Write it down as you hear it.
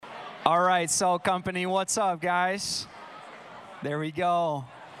All right, Cell Company, what's up, guys? There we go.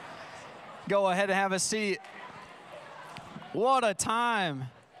 Go ahead and have a seat. What a time.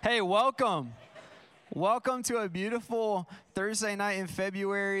 Hey, welcome. Welcome to a beautiful Thursday night in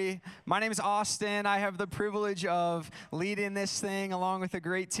February. My name is Austin. I have the privilege of leading this thing along with a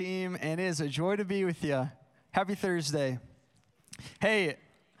great team, and it is a joy to be with you. Happy Thursday. Hey,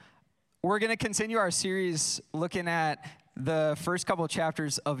 we're going to continue our series looking at the first couple of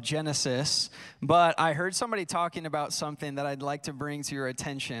chapters of Genesis, but I heard somebody talking about something that I'd like to bring to your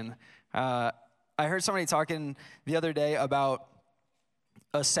attention. I heard somebody talking the other day about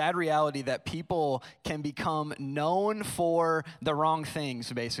a sad reality that people can become known for the wrong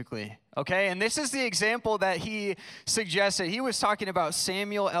things, basically. Okay, and this is the example that he suggested. He was talking about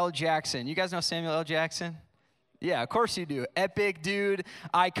Samuel L. Jackson. You guys know Samuel L. Jackson? Yeah, of course you do. Epic dude,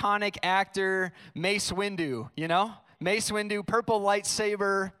 iconic actor, Mace Windu, you know? Mace Windu, purple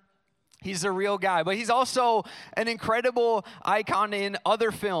lightsaber. He's a real guy. But he's also an incredible icon in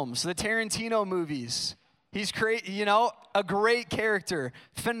other films, the Tarantino movies. He's a great character,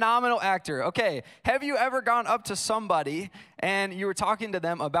 phenomenal actor. Okay, have you ever gone up to somebody and you were talking to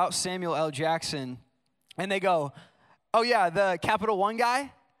them about Samuel L. Jackson and they go, "Oh yeah, the Capital One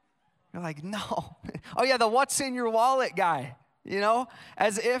guy?" You're like, "No." "Oh yeah, the what's in your wallet guy." You know,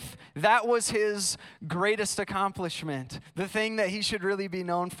 as if that was his greatest accomplishment. The thing that he should really be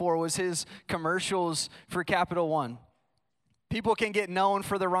known for was his commercials for Capital One. People can get known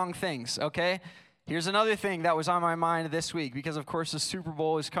for the wrong things, okay? Here's another thing that was on my mind this week because, of course, the Super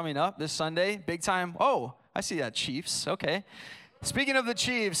Bowl is coming up this Sunday. Big time. Oh, I see that, Chiefs. Okay. Speaking of the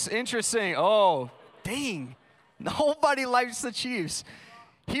Chiefs, interesting. Oh, dang. Nobody likes the Chiefs.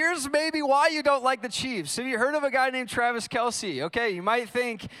 Here's maybe why you don't like the Chiefs. Have you heard of a guy named Travis Kelce? Okay, you might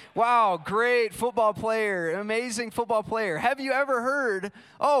think, wow, great football player, amazing football player. Have you ever heard,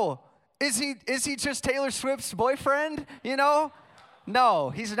 oh, is he just Taylor Swift's boyfriend, you know? No,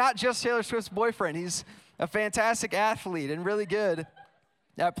 he's not just Taylor Swift's boyfriend. He's a fantastic athlete and really good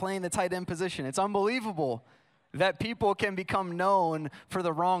at playing the tight end position. It's unbelievable that people can become known for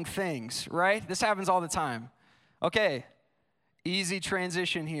the wrong things, right? This happens all the time. Okay. Easy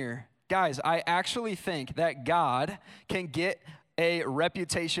transition here. Guys, I actually think that God can get a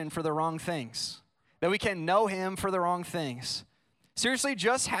reputation for the wrong things, that we can know him for the wrong things. Seriously,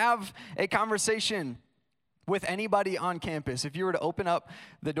 just have a conversation with anybody on campus. If you were to open up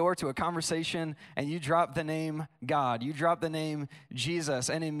the door to a conversation and you drop the name God, you drop the name Jesus,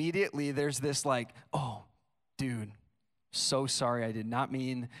 and immediately there's this like, "Oh, dude, so sorry, I did not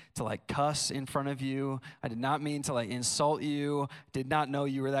mean to cuss in front of you. I did not mean to insult you. Did not know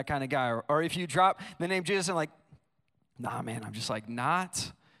you were that kind of guy." Or if you drop the name Jesus and "Nah, man, I'm just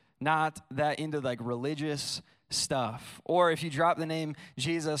not that into religious stuff." Or if you drop the name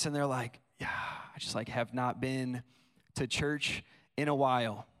Jesus and they're like, "Yeah, I just have not been to church in a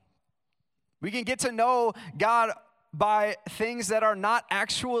while." We can get to know God by things that are not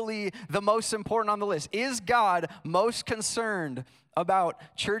actually the most important on the list. Is God most concerned about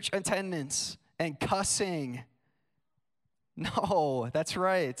church attendance and cussing? No, that's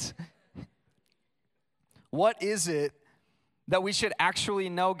right. What is it that we should actually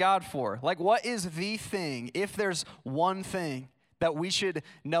know God for? What is the thing, if there's one thing that we should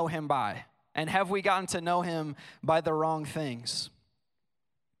know him by? And have we gotten to know him by the wrong things?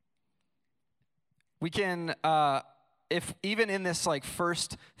 We can, if even in this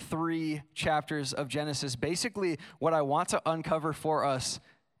first 3 chapters of Genesis, basically what I want to uncover for us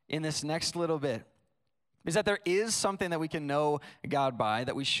in this next little bit is that there is something that we can know God by,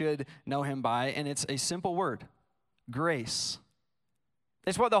 that we should know him by, and it's a simple word: grace.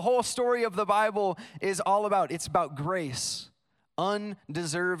 It's what the whole story of the Bible is all about. It's about grace,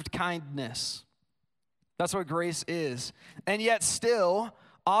 undeserved kindness. That's what grace is. And yet still,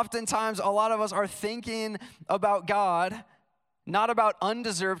 oftentimes, a lot of us are thinking about God, not about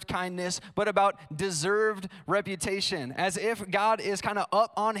undeserved kindness, but about deserved reputation, as if God is kind of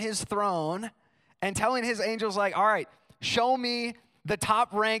up on his throne and telling his angels, all right, show me the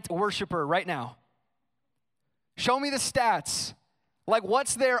top-ranked worshiper right now. Show me the stats.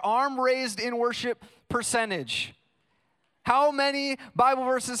 What's their arm raised in worship percentage? How many Bible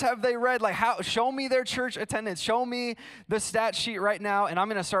verses have they read? Show me their church attendance. Show me the stat sheet right now, and I'm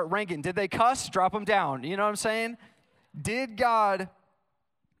going to start ranking. Did they cuss? Drop them down. You know what I'm saying?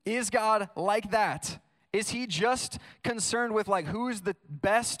 Is God like that? Is he just concerned with who's the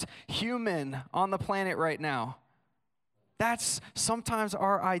best human on the planet right now? That's sometimes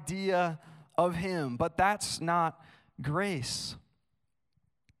our idea of him, but that's not grace.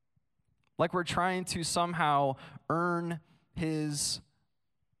 We're trying to somehow earn his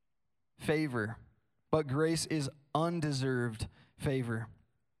favor, but grace is undeserved favor.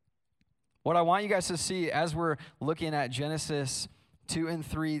 What I want you guys to see as we're looking at Genesis 2 and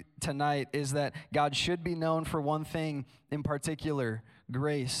 3 tonight is that God should be known for one thing in particular,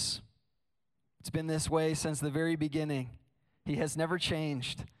 grace. It's been this way since the very beginning. He has never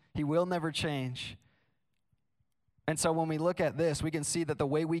changed. He will never change. And so when we look at this, we can see that the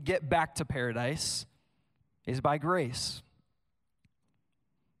way we get back to paradise is by grace.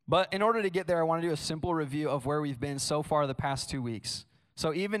 But in order to get there, I want to do a simple review of where we've been so far the past 2 weeks.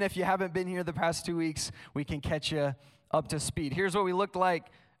 So even if you haven't been here the past 2 weeks, we can catch you up to speed. Here's what we looked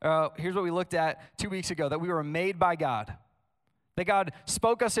at 2 weeks ago, that we were made by God. That God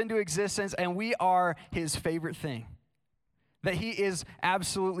spoke us into existence, and we are his favorite thing. That he is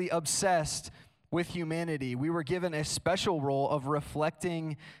absolutely obsessed with humanity. We were given a special role of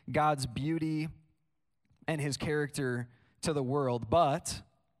reflecting God's beauty and his character to the world. But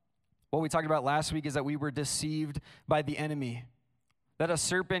what we talked about last week is that we were deceived by the enemy. That a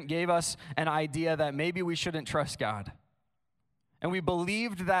serpent gave us an idea that maybe we shouldn't trust God. And we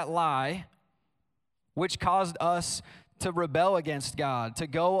believed that lie, which caused us to rebel against God, to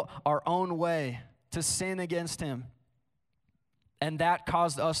go our own way, to sin against him. And that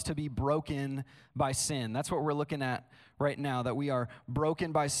caused us to be broken by sin. That's what we're looking at right now, that we are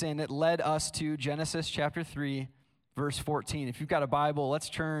broken by sin. It led us to Genesis chapter 3, verse 14. If you've got a Bible, let's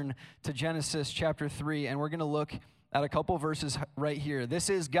turn to Genesis chapter 3, and we're going to look at a couple verses right here. This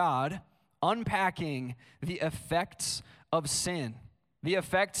is God unpacking the effects of sin, the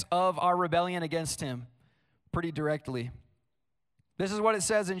effects of our rebellion against him, pretty directly. This is what it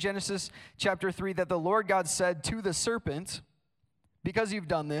says in Genesis chapter 3, that the Lord God said to the serpent, because you've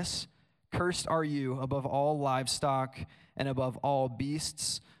done this, cursed are you above all livestock and above all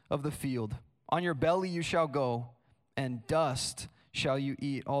beasts of the field. On your belly you shall go, and dust shall you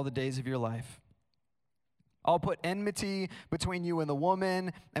eat all the days of your life. I'll put enmity between you and the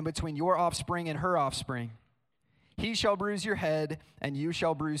woman, and between your offspring and her offspring. He shall bruise your head, and you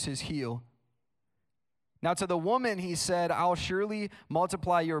shall bruise his heel. Now to the woman he said, I'll surely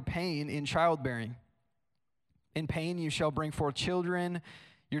multiply your pain in childbearing. In pain you shall bring forth children.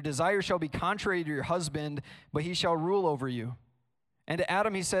 Your desire shall be contrary to your husband, but he shall rule over you. And to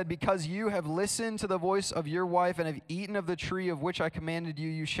Adam he said, because you have listened to the voice of your wife and have eaten of the tree of which I commanded you,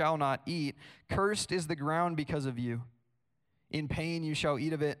 you shall not eat. Cursed is the ground because of you. In pain you shall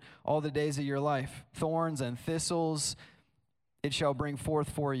eat of it all the days of your life. Thorns and thistles it shall bring forth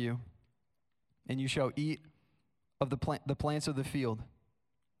for you. And you shall eat of the plants of the field.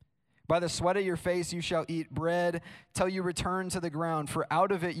 By the sweat of your face you shall eat bread till you return to the ground, for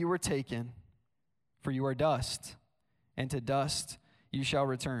out of it you were taken. For you are dust, and to dust you shall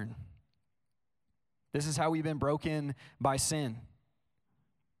return. This is how we've been broken by sin.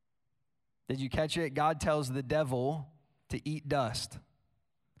 Did you catch it? God tells the devil to eat dust.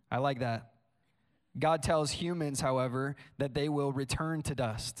 I like that. God tells humans, however, that they will return to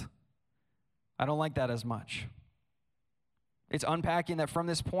dust. I don't like that as much. It's unpacking that from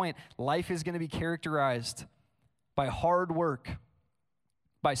this point, life is going to be characterized by hard work,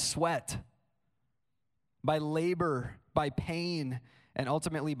 by sweat, by labor, by pain, and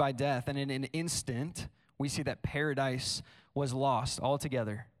ultimately by death. And in an instant, we see that paradise was lost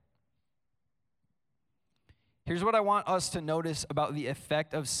altogether. Here's what I want us to notice about the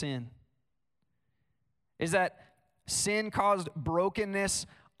effect of sin, is that sin caused brokenness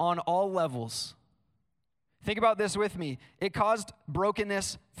on all levels. Think about this with me. It caused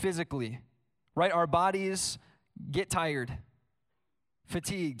brokenness physically, right? Our bodies get tired,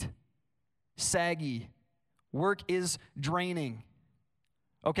 fatigued, saggy. Work is draining,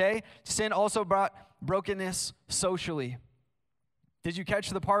 okay? Sin also brought brokenness socially. Did you catch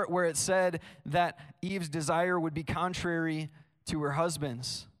the part where it said that Eve's desire would be contrary to her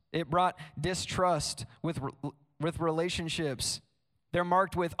husband's? It brought distrust with relationships. They're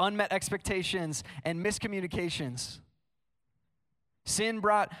marked with unmet expectations and miscommunications. Sin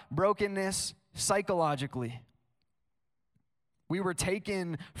brought brokenness psychologically. We were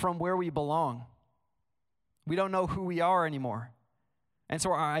taken from where we belong. We don't know who we are anymore. And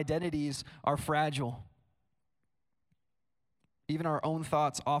so our identities are fragile. Even our own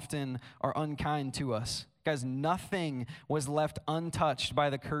thoughts often are unkind to us. Guys, nothing was left untouched by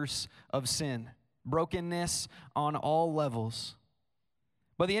the curse of sin. Brokenness on all levels.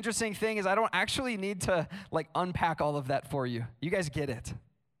 But the interesting thing is I don't actually need to unpack all of that for you. You guys get it.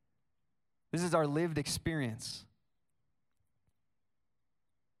 This is our lived experience.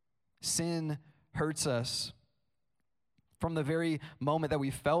 Sin hurts us. From the very moment that we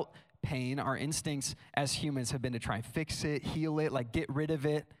felt pain, our instincts as humans have been to try and fix it, heal it, get rid of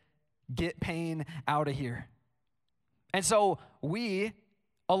it, Get pain out of here. And so we,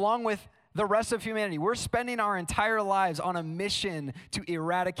 along with the rest of humanity, we're spending our entire lives on a mission to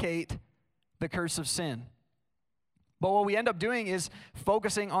eradicate the curse of sin. But what we end up doing is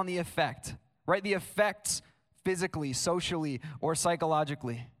focusing on the effect, right? The effects physically, socially, or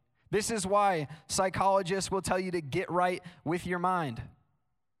psychologically. This is why psychologists will tell you to get right with your mind.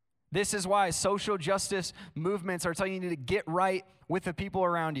 This is why social justice movements are telling you to get right with the people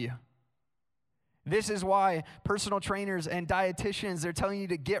around you. This is why personal trainers and dietitians, they're telling you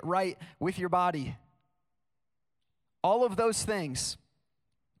to get right with your body. All of those things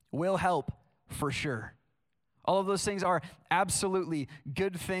will help for sure. All of those things are absolutely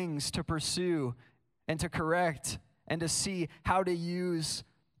good things to pursue and to correct and to see how to use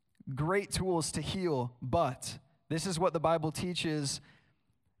great tools to heal. But this is what the Bible teaches,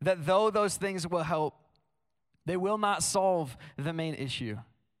 that though those things will help, they will not solve the main issue.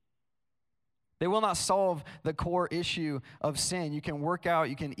 They will not solve the core issue of sin. You can work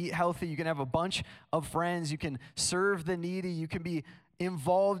out, you can eat healthy, you can have a bunch of friends, you can serve the needy, you can be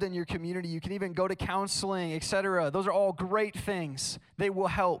involved in your community, you can even go to counseling, etc. Those are all great things. They will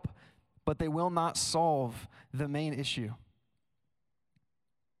help, but they will not solve the main issue.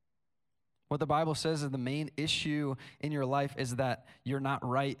 What the Bible says is the main issue in your life is that you're not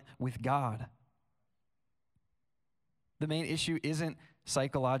right with God. The main issue isn't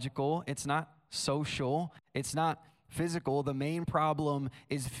psychological, it's not social, it's not physical. The main problem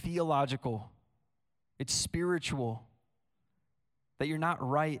is theological. It's spiritual. That you're not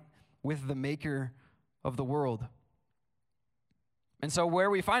right with the maker of the world. And so where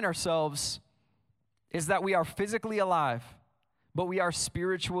we find ourselves is that we are physically alive, but we are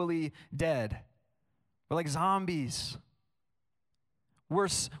spiritually dead. We're like zombies. We're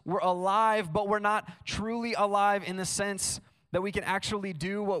alive, but we're not truly alive in the sense that we can actually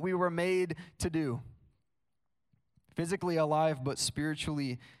do what we were made to do. Physically alive, but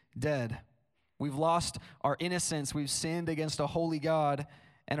spiritually dead. We've lost our innocence. We've sinned against a holy God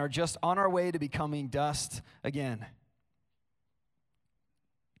and are just on our way to becoming dust again.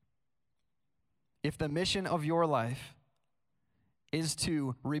 If the mission of your life is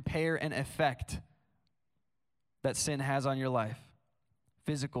to repair an effect that sin has on your life,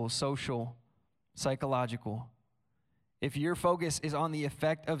 physical, social, psychological, if your focus is on the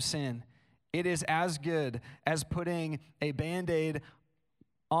effect of sin, it is as good as putting a Band-Aid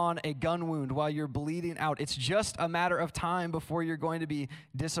on a gun wound while you're bleeding out. It's just a matter of time before you're going to be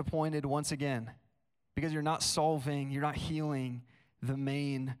disappointed once again because you're not solving, you're not healing the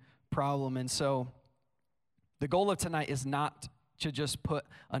main problem. And so the goal of tonight is not to just put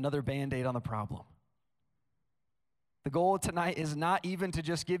another Band-Aid on the problem. The goal of tonight is not even to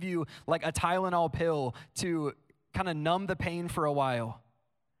just give you like a Tylenol pill to kind of numb the pain for a while.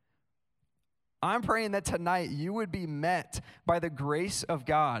 I'm praying that tonight you would be met by the grace of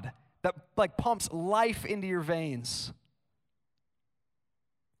God that like pumps life into your veins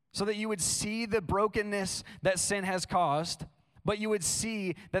so that you would see the brokenness that sin has caused, but you would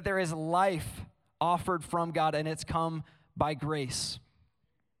see that there is life offered from God and it's come by grace.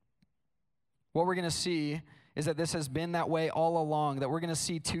 What we're going to see is that this has been that way all along, that we're going to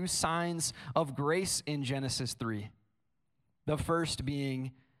see two signs of grace in Genesis 3. The first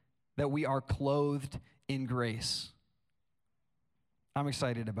being that we are clothed in grace. I'm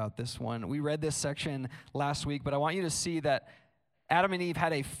excited about this one. We read this section last week, but I want you to see that Adam and Eve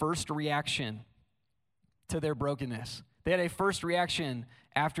had a first reaction to their brokenness. They had a first reaction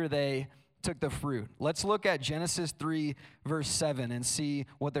after they took the fruit. Let's look at Genesis 3, verse 7, and see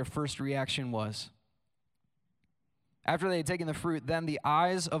what their first reaction was. After they had taken the fruit, then the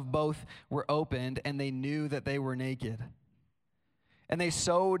eyes of both were opened, and they knew that they were naked. And they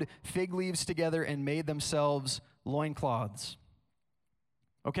sewed fig leaves together and made themselves loincloths.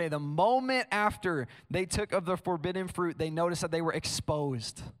 Okay, the moment after they took of the forbidden fruit, they noticed that they were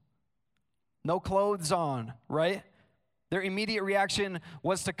exposed. No clothes on, right? Their immediate reaction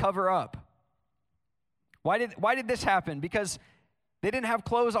was to cover up. Why did this happen? Because they didn't have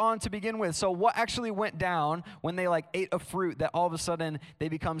clothes on to begin with. So what actually went down when they ate a fruit that all of a sudden they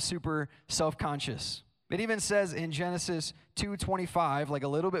become super self-conscious? It even says in Genesis 2:25, a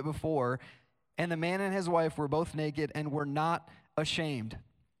little bit before, and the man and his wife were both naked and were not ashamed.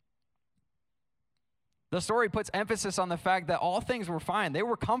 The story puts emphasis on the fact that all things were fine. They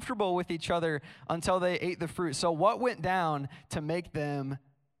were comfortable with each other until they ate the fruit. So what went down to make them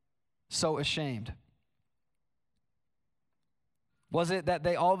so ashamed? Was it that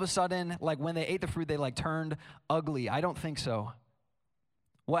they all of a sudden, when they ate the fruit, they turned ugly? I don't think so.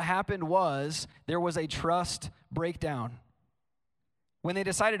 What happened was there was a trust breakdown. When they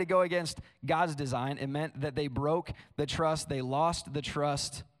decided to go against God's design, it meant that they broke the trust. They lost the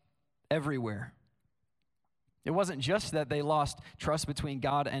trust everywhere. It wasn't just that they lost trust between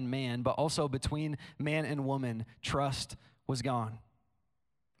God and man, but also between man and woman, trust was gone.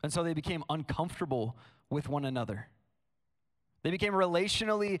 And so they became uncomfortable with one another. They became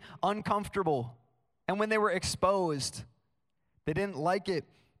relationally uncomfortable. And when they were exposed, they didn't like it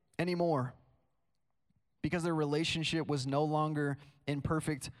anymore because their relationship was no longer in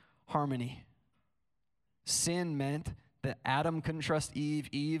perfect harmony. Sin meant that Adam couldn't trust Eve,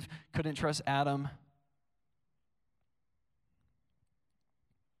 Eve couldn't trust Adam.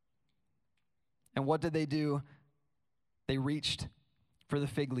 And what did they do? They reached for the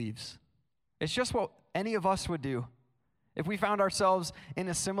fig leaves. It's just what any of us would do. If we found ourselves in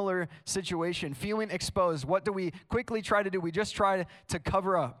a similar situation, feeling exposed, what do we quickly try to do? We just try to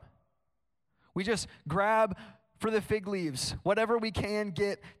cover up. We just grab for the fig leaves, whatever we can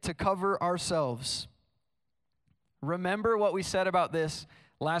get to cover ourselves. Remember what we said about this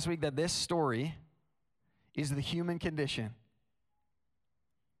last week, that this story is the human condition.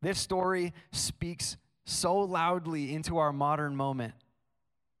 This story speaks so loudly into our modern moment.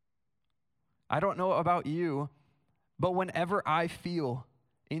 I don't know about you, but whenever I feel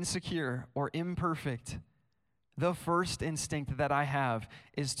insecure or imperfect, the first instinct that I have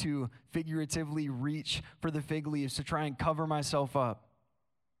is to figuratively reach for the fig leaves to try and cover myself up,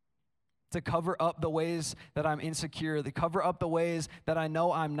 to cover up the ways that I'm insecure, to cover up the ways that I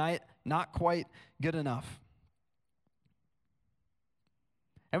know I'm not quite good enough.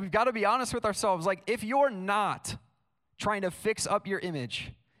 And we've got to be honest with ourselves. Like, if you're not trying to fix up your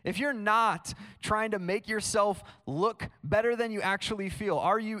image, if you're not trying to make yourself look better than you actually feel,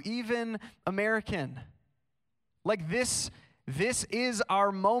 are you even American? Like, this is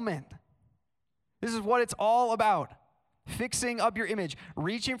our moment. This is what it's all about. Fixing up your image,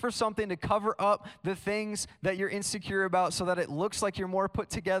 reaching for something to cover up the things that you're insecure about so that it looks like you're more put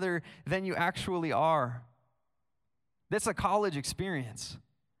together than you actually are. That's a college experience.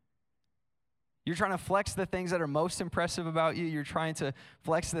 You're trying to flex the things that are most impressive about you. You're trying to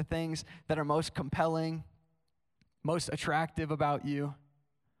flex the things that are most compelling, most attractive about you,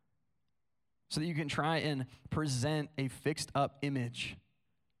 so that you can try and present a fixed up image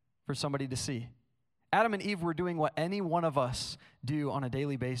for somebody to see. Adam and Eve were doing what any one of us do on a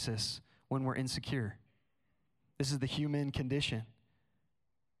daily basis when we're insecure. This is the human condition.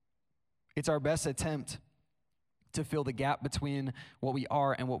 It's our best attempt to fill the gap between what we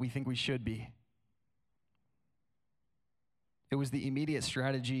are and what we think we should be. It was the immediate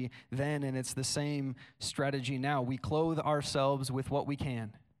strategy then, and it's the same strategy now. We clothe ourselves with what we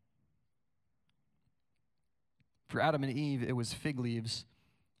can. For Adam and Eve, it was fig leaves.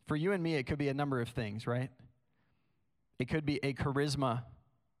 For you and me, it could be a number of things, right? It could be a charisma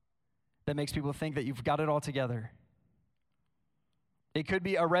that makes people think that you've got it all together. It could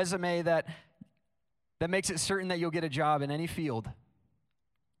be a resume that makes it certain that you'll get a job in any field.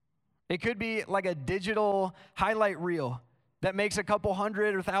 It could be like a digital highlight reel that makes a couple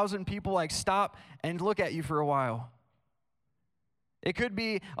hundred or 1,000 people like stop and look at you for a while. It could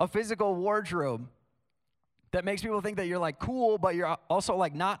be a physical wardrobe that makes people think that you're like cool, but you're also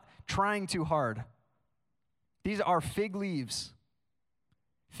like not trying too hard. These are fig leaves.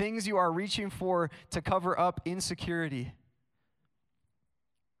 Things you are reaching for to cover up insecurity.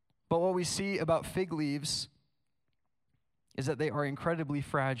 But what we see about fig leaves is that they are incredibly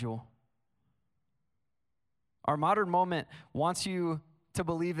fragile. Our modern moment wants you to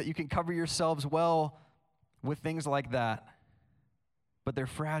believe that you can cover yourselves well with things like that, but they're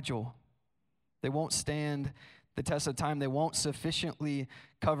fragile. They won't stand the test of time. They won't sufficiently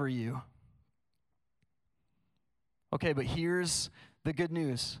cover you. Okay, but here's the good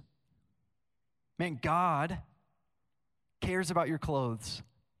news. Man, God cares about your clothes.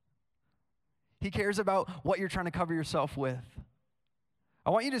 He cares about what you're trying to cover yourself with. I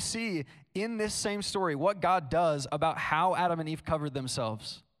want you to see in this same story what God does about how Adam and Eve covered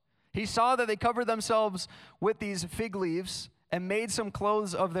themselves. He saw that they covered themselves with these fig leaves and made some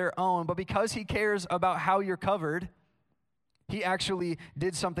clothes of their own, but because he cares about how you're covered, he actually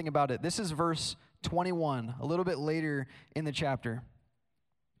did something about it. This is verse 21, a little bit later in the chapter.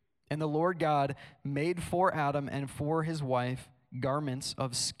 And the Lord God made for Adam and for his wife garments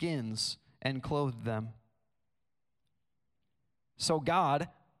of skins and clothed them. So God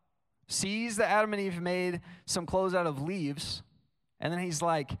sees that Adam and Eve made some clothes out of leaves, and then he's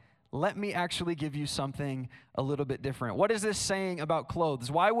like, let me actually give you something a little bit different. What is this saying about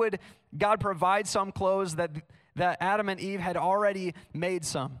clothes? Why would God provide some clothes that Adam and Eve had already made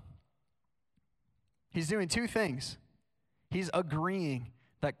some? He's doing two things. He's agreeing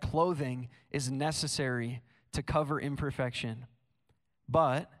that clothing is necessary to cover imperfection,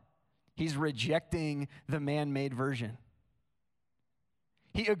 but he's rejecting the man-made version.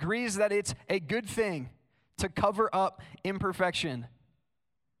 He agrees that it's a good thing to cover up imperfection.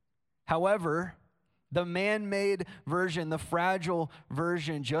 However, the man-made version, the fragile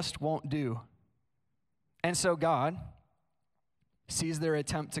version, just won't do. And so God sees their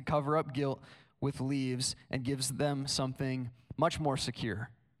attempt to cover up guilt with leaves and gives them something much more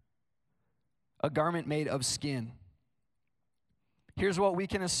secure: a garment made of skin. Here's what we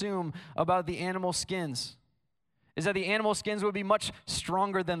can assume about the animal skins, is that the animal skins would be much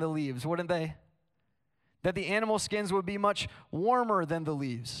stronger than the leaves, wouldn't they? That the animal skins would be much warmer than the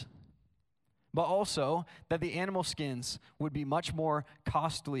leaves, but also that the animal skins would be much more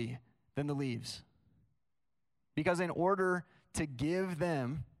costly than the leaves. Because in order to give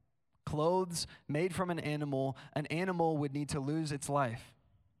them clothes made from an animal would need to lose its life.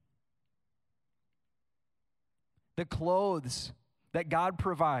 The clothes that God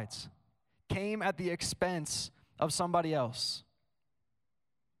provides came at the expense of somebody else.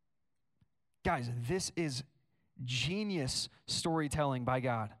 Guys, this is genius storytelling by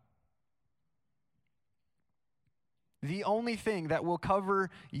God. The only thing that will cover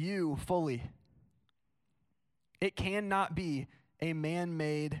you fully, it cannot be a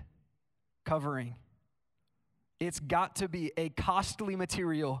man-made covering. It's got to be a costly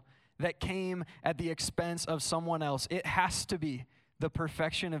material that came at the expense of someone else. It has to be the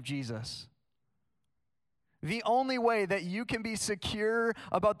perfection of Jesus. The only way that you can be secure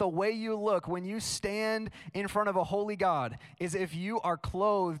about the way you look when you stand in front of a holy God is if you are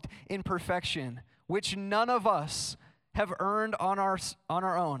clothed in perfection, which none of us have earned on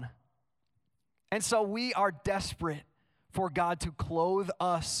our own. And so we are desperate for God to clothe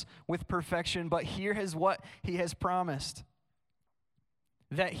us with perfection, but here is what he has promised: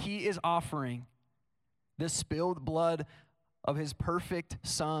 that he is offering the spilled blood of his perfect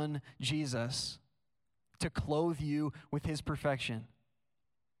Son, Jesus, to clothe you with his perfection.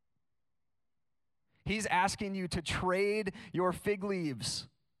 He's asking you to trade your fig leaves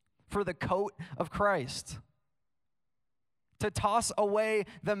for the coat of Christ, to toss away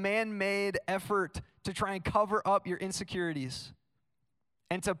the man-made effort to try and cover up your insecurities,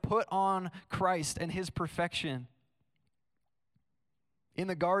 and to put on Christ and his perfection. In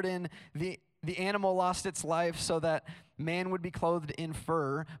the garden, the animal lost its life so that man would be clothed in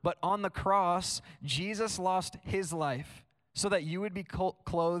fur, but on the cross, Jesus lost his life so that you would be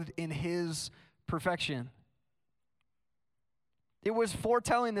clothed in his perfection. It was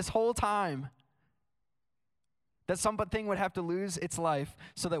foretelling this whole time that something would have to lose its life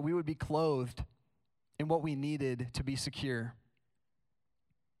so that we would be clothed in what we needed to be secure.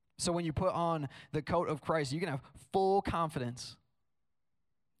 So when you put on the coat of Christ, you can have full confidence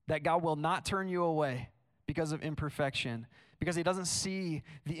that God will not turn you away because of imperfection, because he doesn't see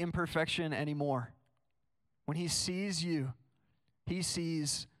the imperfection anymore. When he sees you, he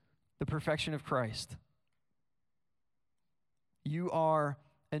sees the perfection of Christ. You are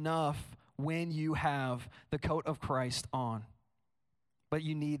enough when you have the coat of Christ on. But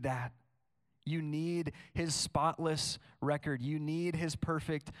you need that. You need his spotless record. You need his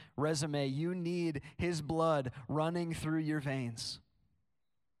perfect resume. You need his blood running through your veins.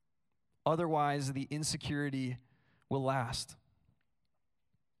 Otherwise, the insecurity will last.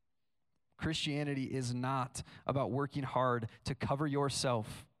 Christianity is not about working hard to cover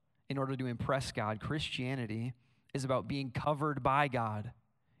yourself in order to impress God. Christianity is about being covered by God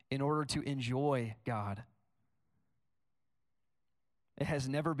in order to enjoy God. It has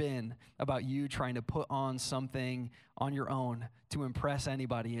never been about you trying to put on something on your own to impress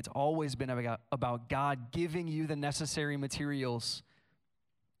anybody. It's always been about God giving you the necessary materials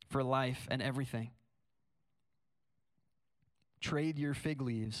for life and everything. Trade your fig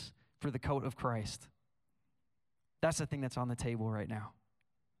leaves for the coat of Christ. That's the thing that's on the table right now.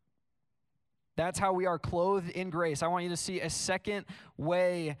 That's how we are clothed in grace. I want you to see a second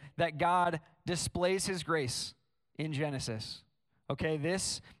way that God displays his grace in Genesis. Okay,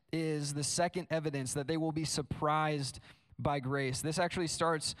 this is the second evidence that they will be surprised by grace. This actually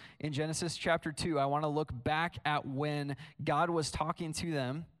starts in Genesis chapter 2. I want to look back at when God was talking to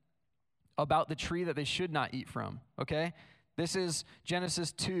them about the tree that they should not eat from, okay? This is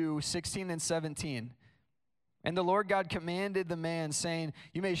Genesis 2, 16 and 17. And the Lord God commanded the man, saying,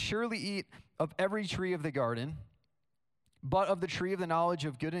 "You may surely eat of every tree of the garden, but of the tree of the knowledge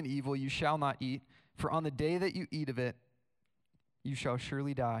of good and evil you shall not eat, for on the day that you eat of it, you shall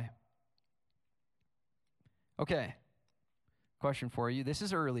surely die." Okay, question for you. This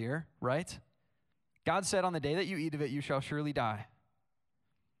is earlier, right? God said, on the day that you eat of it, you shall surely die.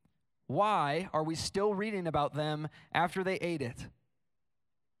 Why are we still reading about them after they ate it?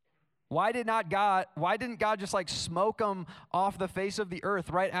 Why didn't God just like smoke them off the face of the earth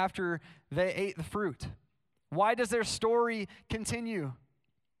right after they ate the fruit? Why does their story continue?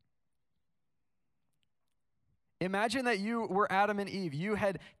 Imagine that you were Adam and Eve. You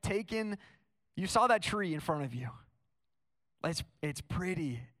saw that tree in front of you. It's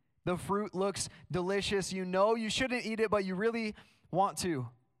pretty. The fruit looks delicious. You know you shouldn't eat it, but you really want to.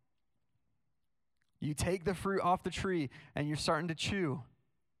 You take the fruit off the tree and you're starting to chew.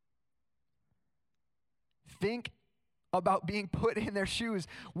 Think about being put in their shoes.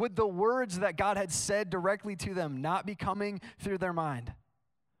 Would the words that God had said directly to them not be coming through their mind?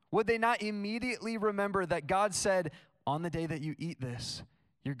 Would they not immediately remember that God said, on the day that you eat this,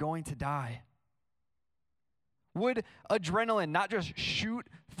 you're going to die? Would adrenaline not just shoot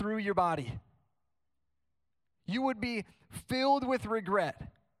through your body? You would be filled with regret.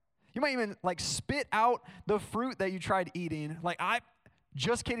 You might even like spit out the fruit that you tried eating.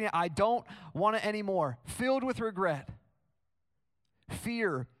 Just kidding, I don't want it anymore. Filled with regret.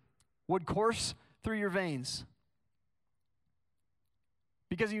 Fear would course through your veins.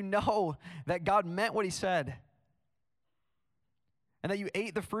 Because you know that God meant what he said. And that you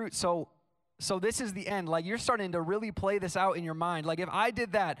ate the fruit, so this is the end. Like, you're starting to really play this out in your mind. Like, if I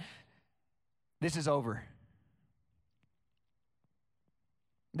did that, this is over.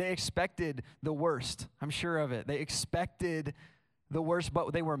 They expected the worst. I'm sure of it. They expected the worst,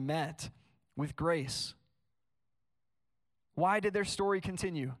 but they were met with grace. Why did their story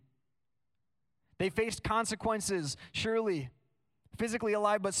continue? They faced consequences, surely. Physically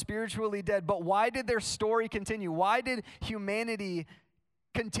alive, but spiritually dead. But why did their story continue? Why did humanity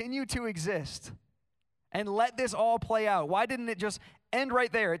continue to exist and let this all play out? Why didn't it just end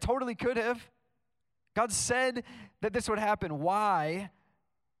right there? It totally could have. God said that this would happen. Why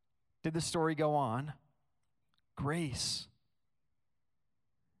did the story go on? Grace.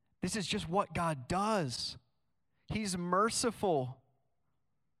 This is just what God does. He's merciful.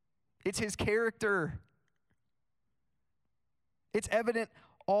 It's his character. It's evident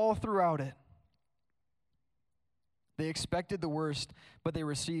all throughout it. They expected the worst, but they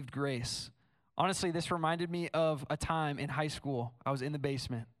received grace. Honestly, this reminded me of a time in high school. I was in the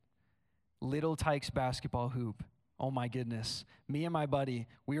basement. Little Tykes basketball hoop. Oh my goodness. Me and my buddy,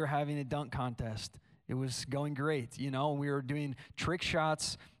 we were having a dunk contest. It was going great, you know. We were doing trick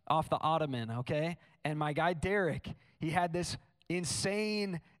shots off the ottoman, okay? And my guy Derek, he had this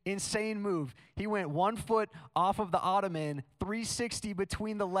insane move. He went 1 foot off of the ottoman, 360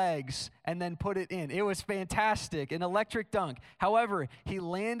 between the legs, and then put it in. It was fantastic, an electric dunk. However, he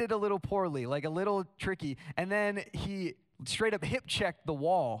landed a little poorly, like a little tricky, and then he straight up hip checked the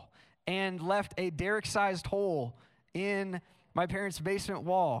wall and left a Derek-sized hole in my parents' basement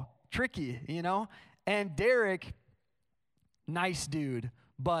wall. Tricky, you know? And Derek, nice dude,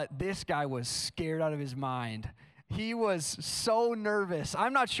 but this guy was scared out of his mind. He was so nervous.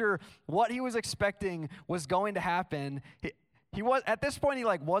 I'm not sure what he was expecting was going to happen. He was at this point, he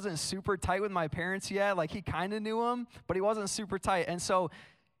like wasn't super tight with my parents yet. Like, he kind of knew him, but he wasn't super tight. And so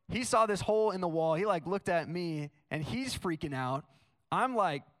he saw this hole in the wall. He like looked at me and he's freaking out. I'm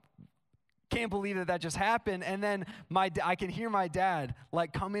like, can't believe that just happened. And then I can hear my dad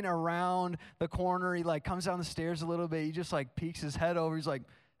like coming around the corner. He like comes down the stairs a little bit. He just like peeks his head over. He's like,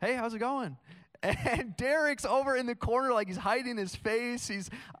 "Hey, how's it going?" And Derek's over in the corner, like he's hiding his face.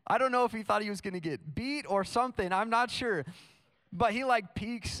 I don't know if he thought he was going to get beat or something. I'm not sure. But he like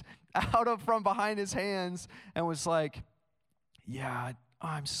peeks out from behind his hands and was like, "Yeah,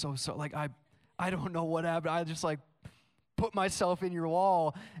 I'm so, like, I don't know what happened. I just like put myself in your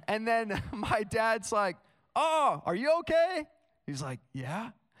wall." And then my dad's like, "Oh, are you okay?" He's like,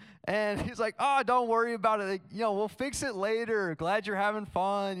 "Yeah." And he's like, "Oh, don't worry about it. Like, you know, we'll fix it later. Glad you're having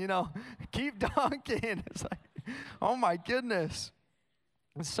fun. You know, keep dunking." It's like, oh my goodness.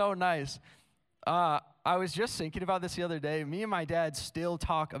 It's so nice. I was just thinking about this the other day. Me and my dad still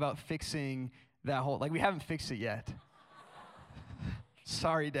talk about fixing that hole. Like, we haven't fixed it yet.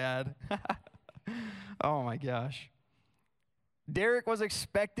 Sorry, Dad. Oh my gosh. Derek was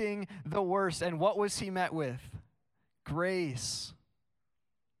expecting the worst, and what was he met with? Grace.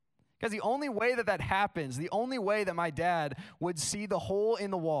 Because the only way that happens, the only way that my dad would see the hole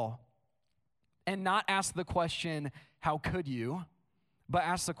in the wall and not ask the question, "How could you?" but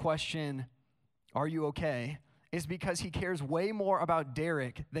ask the question, "Are you okay?" is because he cares way more about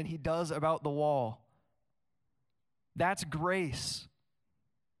Derek than he does about the wall. That's grace.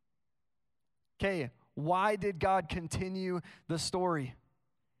 Okay, why did God continue the story?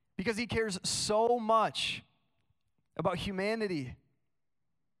 because he cares so much about humanity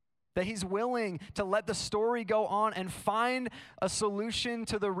that he's willing to let the story go on and find a solution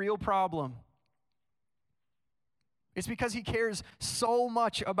to the real problem. It's because he cares so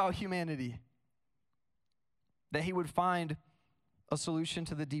much about humanity that he would find a solution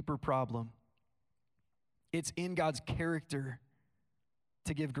to the deeper problem. It's in God's character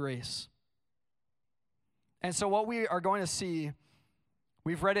to give grace. And so what we are going to see,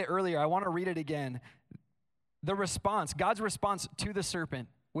 we've read it earlier. I want to read it again. The response, God's response to the serpent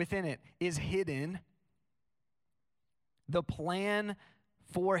within it is hidden. The plan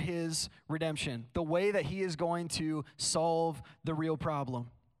for his redemption, the way that he is going to solve the real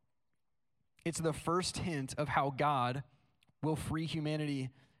problem. It's the first hint of how God will free humanity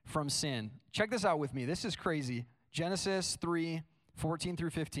from sin. Check this out with me. This is crazy. Genesis 3:14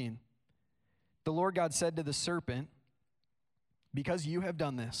 through 15. The Lord God said to the serpent, "Because you have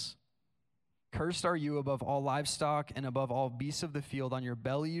done this, cursed are you above all livestock and above all beasts of the field. On your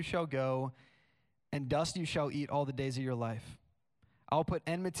belly you shall go, and dust you shall eat all the days of your life. I'll put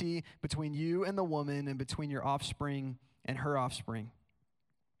enmity between you and the woman, and between your offspring and her offspring.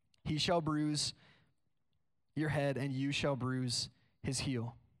 He shall bruise your head, and you shall bruise his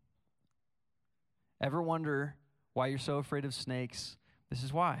heel." Ever wonder why you're so afraid of snakes? This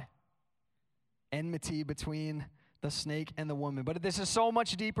is why. Enmity between the snake and the woman. But this is so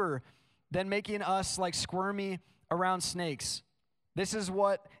much deeper than making us like squirmy around snakes. This is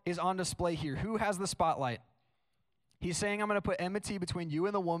what is on display here. Who has the spotlight? He's saying, I'm going to put enmity between you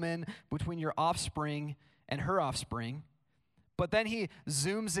and the woman, between your offspring and her offspring. But then he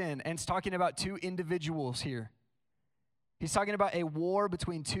zooms in and is talking about two individuals here. He's talking about a war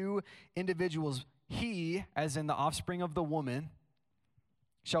between two individuals. He, as in the offspring of the woman,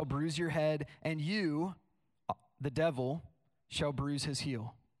 shall bruise your head, and you, the devil, shall bruise his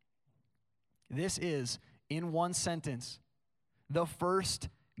heel. This is, in one sentence, the first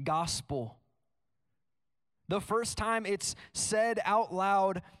gospel. The first time it's said out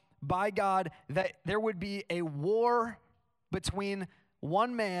loud by God that there would be a war between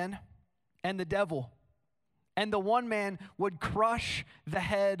one man and the devil. And the one man would crush the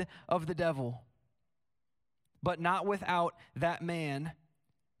head of the devil, but not without that man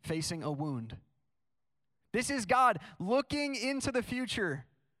facing a wound. This is God looking into the future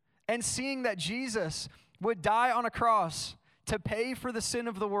and seeing that Jesus would die on a cross to pay for the sin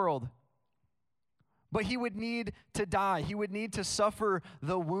of the world. But he would need to die. He would need to suffer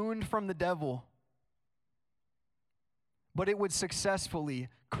the wound from the devil. But it would successfully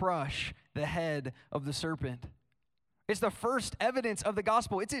crush the head of the serpent. It's the first evidence of the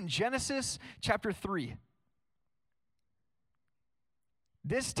gospel. It's in Genesis chapter 3.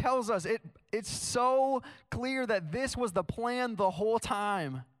 This tells us, it's so clear that this was the plan the whole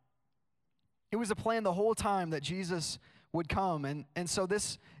time. It was the plan the whole time that Jesus would come. And so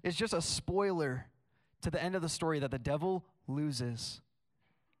this is just a spoiler to the end of the story that the devil loses.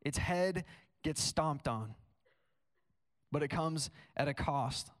 Its head gets stomped on. But it comes at a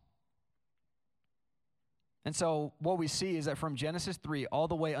cost. And so what we see is that from Genesis 3 all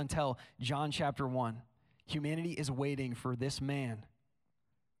the way until John chapter 1, humanity is waiting for this man.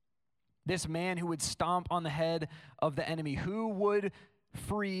 This man who would stomp on the head of the enemy, who would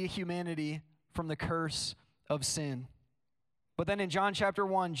free humanity from the curse of sin. But then in John chapter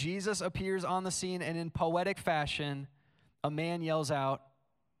 1, Jesus appears on the scene, and in poetic fashion, a man yells out,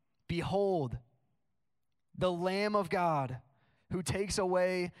 "Behold, the Lamb of God who takes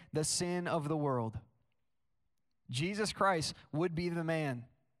away the sin of the world." Jesus Christ would be the man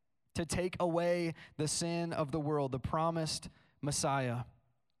to take away the sin of the world, the promised Messiah.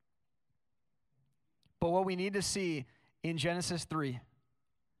 But what we need to see in Genesis 3,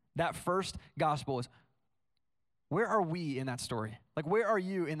 that first gospel, is where are we in that story? Like, where are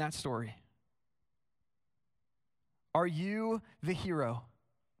you in that story? Are you the hero?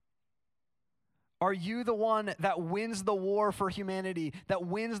 Are you the one that wins the war for humanity, that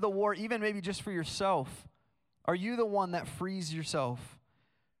wins the war even maybe just for yourself? Are you the one that frees yourself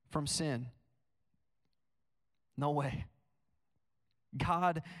from sin? No way.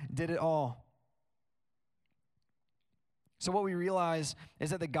 God did it all. So what we realize is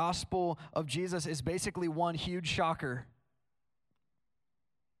that the gospel of Jesus is basically one huge shocker.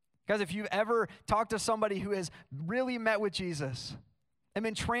 Guys, if you've ever talked to somebody who has really met with Jesus and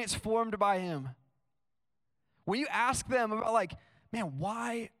been transformed by him, when you ask them about, like, man,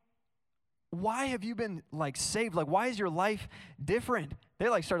 why have you been, like, saved? Like, why is your life different? They,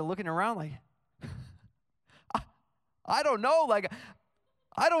 like, started looking around like, I don't know. Like,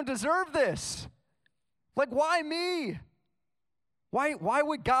 I don't deserve this. Like, why me? Why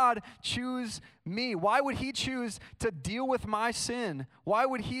would God choose me? Why would he choose to deal with my sin? Why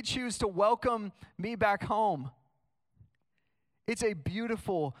would he choose to welcome me back home? It's a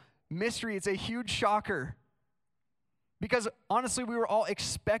beautiful mystery. It's a huge shocker. Because honestly, we were all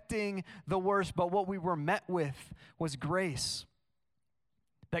expecting the worst, but what we were met with was grace.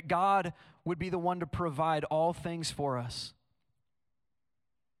 That God would be the one to provide all things for us.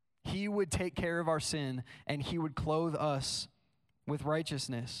 He would take care of our sin, and he would clothe us with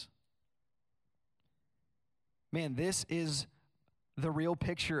righteousness. Man, this is the real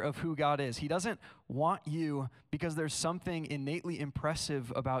picture of who God is. He doesn't want you because there's something innately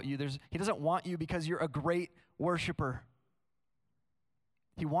impressive about you. He doesn't want you because you're a great worshiper.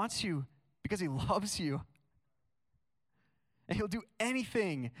 He wants you because he loves you. And he'll do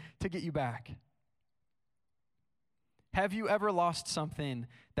anything to get you back. Have you ever lost something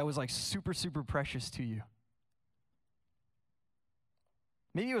that was like super, super precious to you?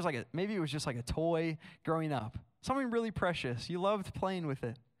 Maybe it was just like a toy growing up. Something really precious. You loved playing with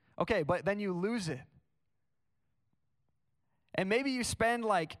it. Okay, but then you lose it. And maybe you spend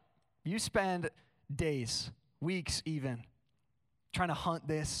days, weeks even, trying to hunt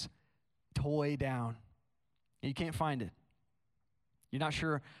this toy down. And you can't find it. You're not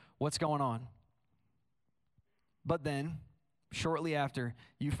sure what's going on. But then, shortly after,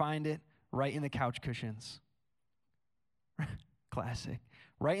 you find it right in the couch cushions. Classic.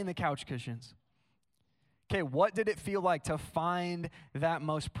 Right in the couch cushions. Okay, what did it feel like to find that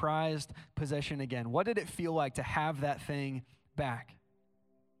most prized possession again? What did it feel like to have that thing back?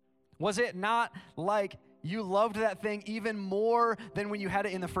 Was it not like you loved that thing even more than when you had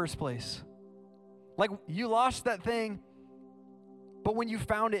it in the first place? Like you lost that thing, but when you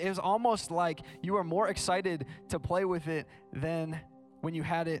found it, it was almost like you were more excited to play with it than when you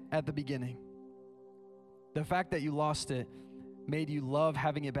had it at the beginning. The fact that you lost it made you love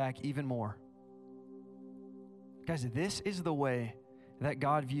having it back even more. Guys, this is the way that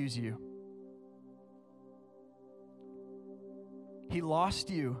God views you. He lost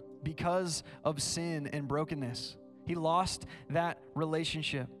you because of sin and brokenness. He lost that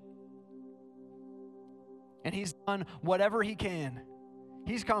relationship. And he's done whatever he can.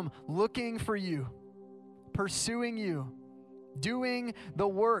 He's come looking for you, pursuing you, doing the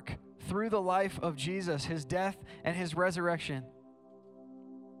work through the life of Jesus, his death and his resurrection.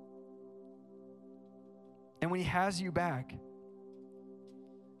 And when he has you back,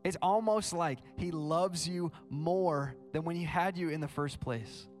 it's almost like he loves you more than when he had you in the first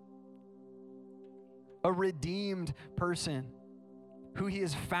place. A redeemed person who he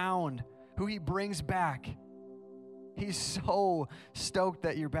has found, who he brings back. He's so stoked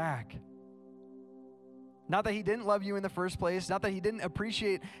that you're back. Not that he didn't love you in the first place, not that he didn't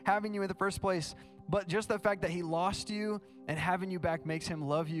appreciate having you in the first place, but just the fact that he lost you and having you back makes him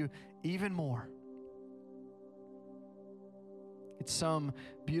love you even more. It's some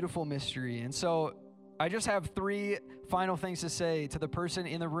beautiful mystery. And so I just have 3 final things to say to the person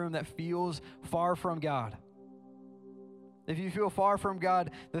in the room that feels far from God. If you feel far from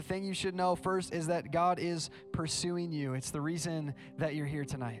God, the thing you should know first is that God is pursuing you. It's the reason that you're here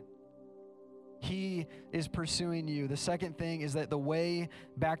tonight. He is pursuing you. The second thing is that the way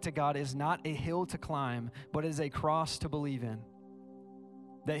back to God is not a hill to climb, but is a cross to believe in.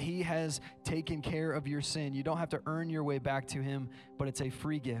 That he has taken care of your sin. You don't have to earn your way back to him, but it's a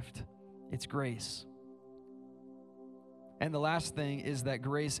free gift. It's grace. And the last thing is that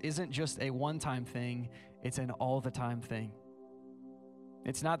grace isn't just a one-time thing, it's an all-the-time thing.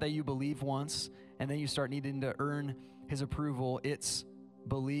 It's not that you believe once and then you start needing to earn his approval. It's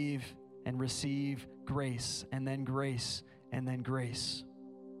believe and receive grace, and then grace, and then grace.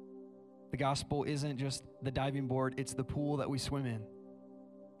 The gospel isn't just the diving board, it's the pool that we swim in.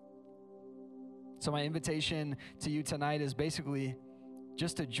 So my invitation to you tonight is basically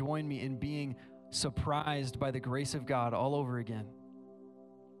just to join me in being surprised by the grace of God all over again.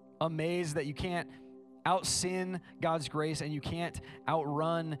 Amazed that you can't out-sin God's grace and you can't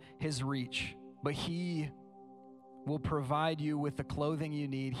outrun his reach, but he will provide you with the clothing you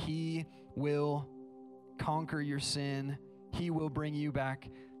need. He will conquer your sin. He will bring you back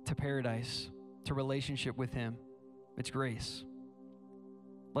to paradise, to relationship with him. It's grace.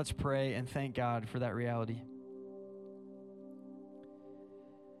 Let's pray and thank God for that reality.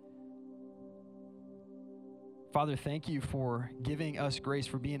 Father, thank you for giving us grace,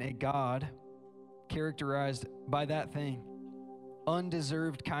 for being a God characterized by that thing,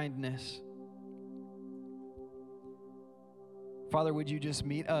 undeserved kindness. Father, would you just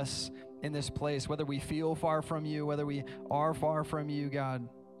meet us in this place, whether we feel far from you, whether we are far from you, God,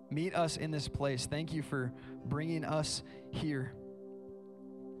 meet us in this place. Thank you for bringing us here.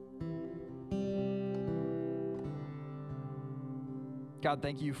 God,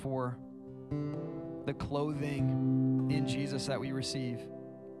 thank you for the clothing in Jesus that we receive.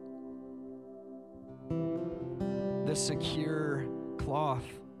 The secure cloth,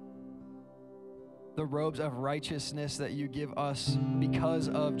 the robes of righteousness that you give us because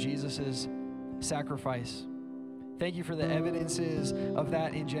of Jesus' sacrifice. Thank you for the evidences of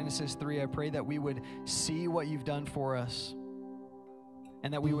that in Genesis 3. I pray that we would see what you've done for us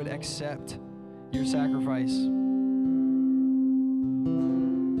and that we would accept your sacrifice.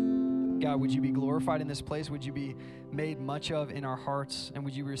 God, would you be glorified in this place? Would you be made much of in our hearts? And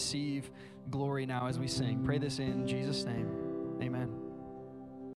would you receive glory now as we sing? Pray this in Jesus' name.